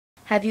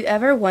Have you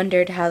ever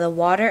wondered how the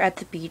water at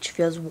the beach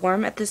feels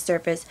warm at the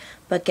surface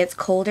but gets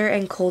colder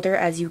and colder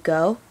as you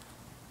go?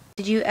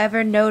 Did you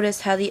ever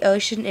notice how the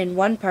ocean in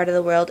one part of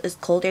the world is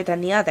colder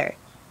than the other?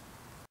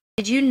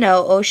 Did you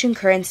know ocean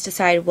currents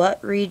decide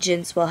what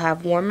regions will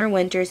have warmer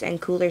winters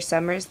and cooler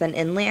summers than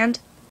inland?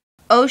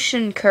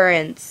 Ocean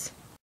currents.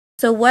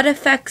 So what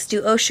effects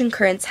do ocean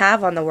currents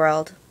have on the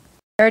world?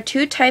 There are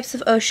two types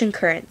of ocean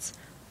currents,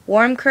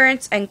 warm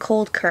currents and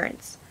cold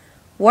currents.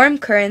 Warm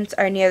currents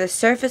are near the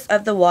surface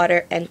of the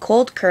water and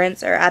cold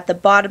currents are at the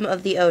bottom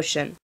of the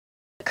ocean.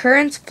 The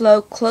currents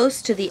flow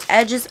close to the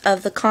edges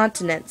of the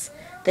continents.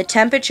 The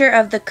temperature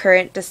of the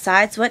current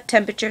decides what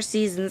temperature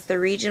seasons the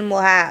region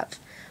will have,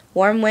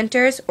 warm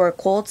winters or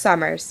cold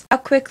summers. How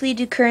quickly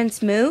do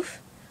currents move?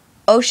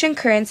 Ocean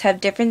currents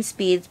have different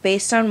speeds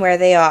based on where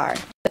they are.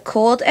 The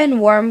cold and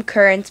warm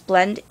currents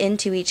blend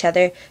into each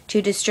other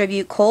to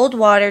distribute cold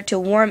water to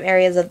warm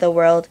areas of the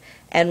world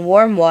and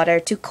warm water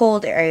to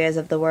cold areas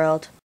of the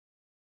world.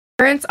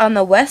 Currents on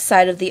the west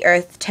side of the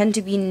earth tend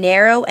to be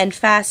narrow and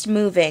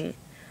fast-moving.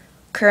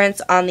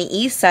 Currents on the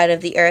east side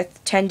of the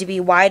earth tend to be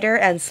wider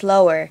and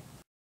slower.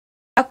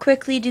 How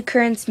quickly do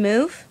currents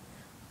move?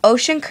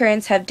 Ocean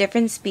currents have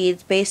different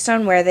speeds based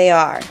on where they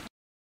are.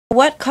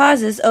 What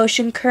causes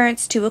ocean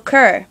currents to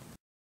occur?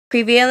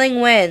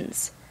 Prevailing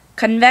winds,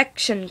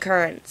 convection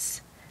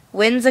currents,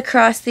 winds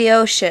across the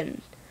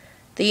ocean,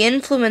 the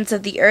influence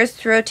of the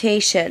Earth's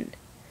rotation,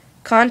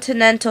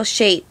 continental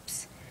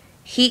shapes,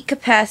 heat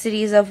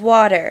capacities of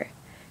water,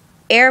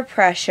 air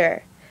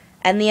pressure,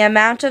 and the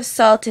amount of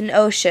salt in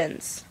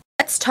oceans.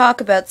 Let's talk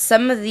about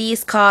some of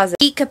these causes.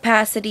 Heat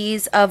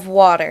capacities of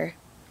water.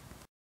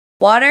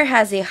 Water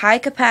has a high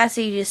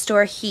capacity to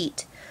store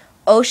heat.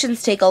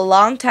 Oceans take a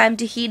long time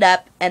to heat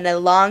up and a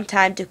long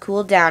time to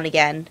cool down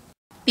again.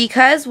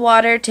 Because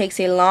water takes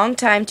a long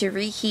time to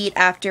reheat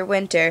after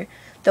winter,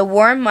 the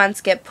warm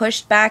months get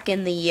pushed back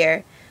in the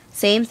year.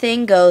 Same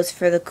thing goes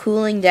for the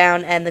cooling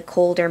down and the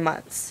colder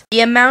months.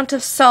 The amount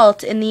of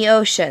salt in the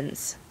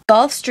oceans. The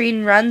Gulf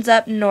Stream runs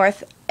up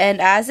north, and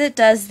as it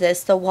does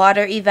this, the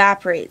water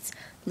evaporates,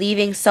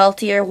 leaving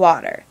saltier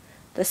water.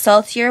 The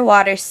saltier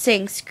water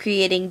sinks,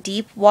 creating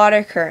deep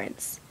water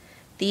currents.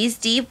 These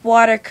deep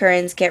water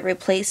currents get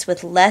replaced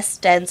with less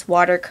dense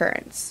water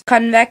currents.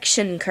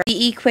 Convection current.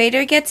 The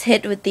equator gets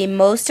hit with the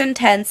most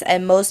intense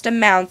and most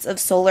amounts of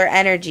solar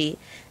energy.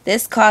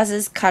 This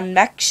causes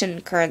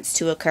convection currents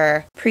to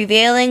occur.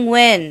 Prevailing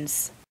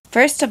winds.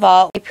 First of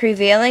all, a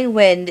prevailing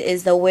wind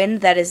is the wind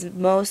that is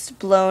most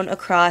blown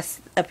across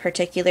a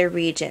particular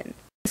region.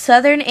 In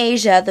southern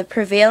Asia, the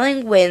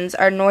prevailing winds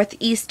are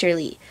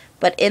northeasterly,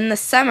 but in the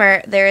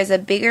summer there is a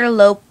bigger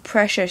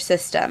low-pressure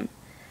system.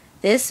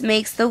 This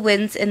makes the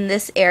winds in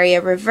this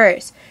area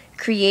reverse,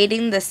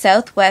 creating the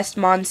southwest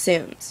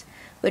monsoons,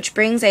 which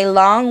brings a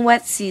long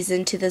wet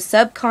season to the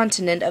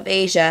subcontinent of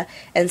Asia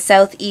and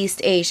Southeast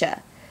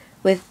Asia,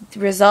 with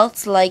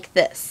results like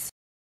this.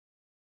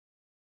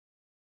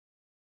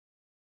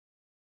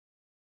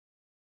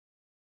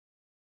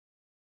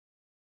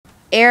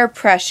 Air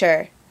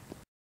pressure.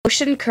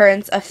 Ocean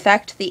currents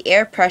affect the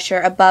air pressure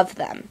above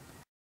them.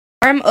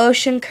 Warm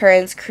ocean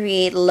currents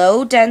create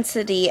low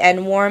density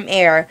and warm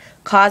air,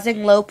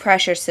 causing low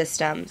pressure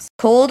systems.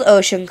 Cold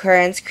ocean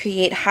currents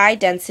create high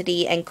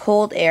density and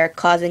cold air,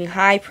 causing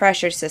high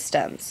pressure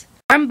systems.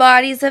 Warm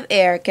bodies of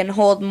air can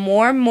hold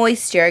more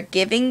moisture,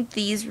 giving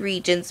these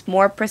regions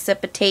more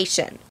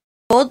precipitation.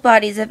 Cold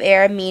bodies of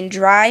air mean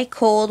dry,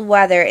 cold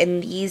weather in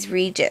these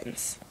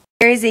regions.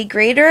 There is a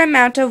greater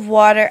amount of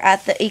water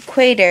at the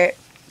equator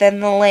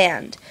than the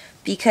land,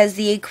 because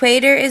the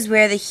equator is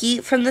where the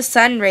heat from the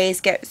sun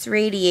rays gets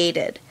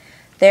radiated.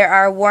 There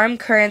are warm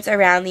currents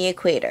around the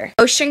equator.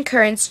 Ocean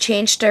currents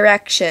change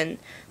direction,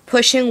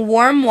 pushing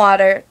warm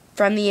water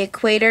from the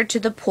equator to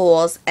the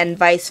poles and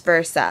vice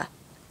versa.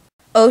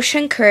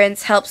 Ocean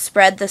currents help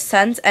spread the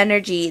sun's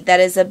energy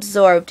that is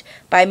absorbed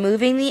by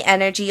moving the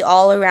energy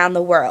all around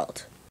the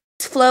world.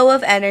 This flow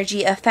of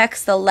energy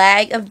affects the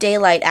lag of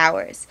daylight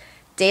hours.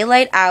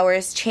 Daylight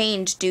hours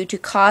change due to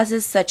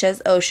causes such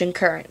as ocean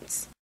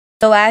currents.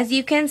 So as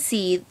you can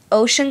see,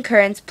 ocean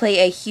currents play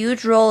a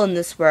huge role in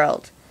this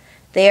world.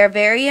 They are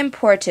very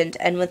important,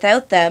 and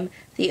without them,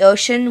 the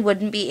ocean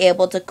wouldn't be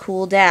able to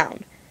cool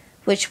down,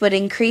 which would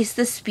increase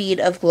the speed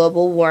of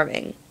global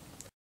warming.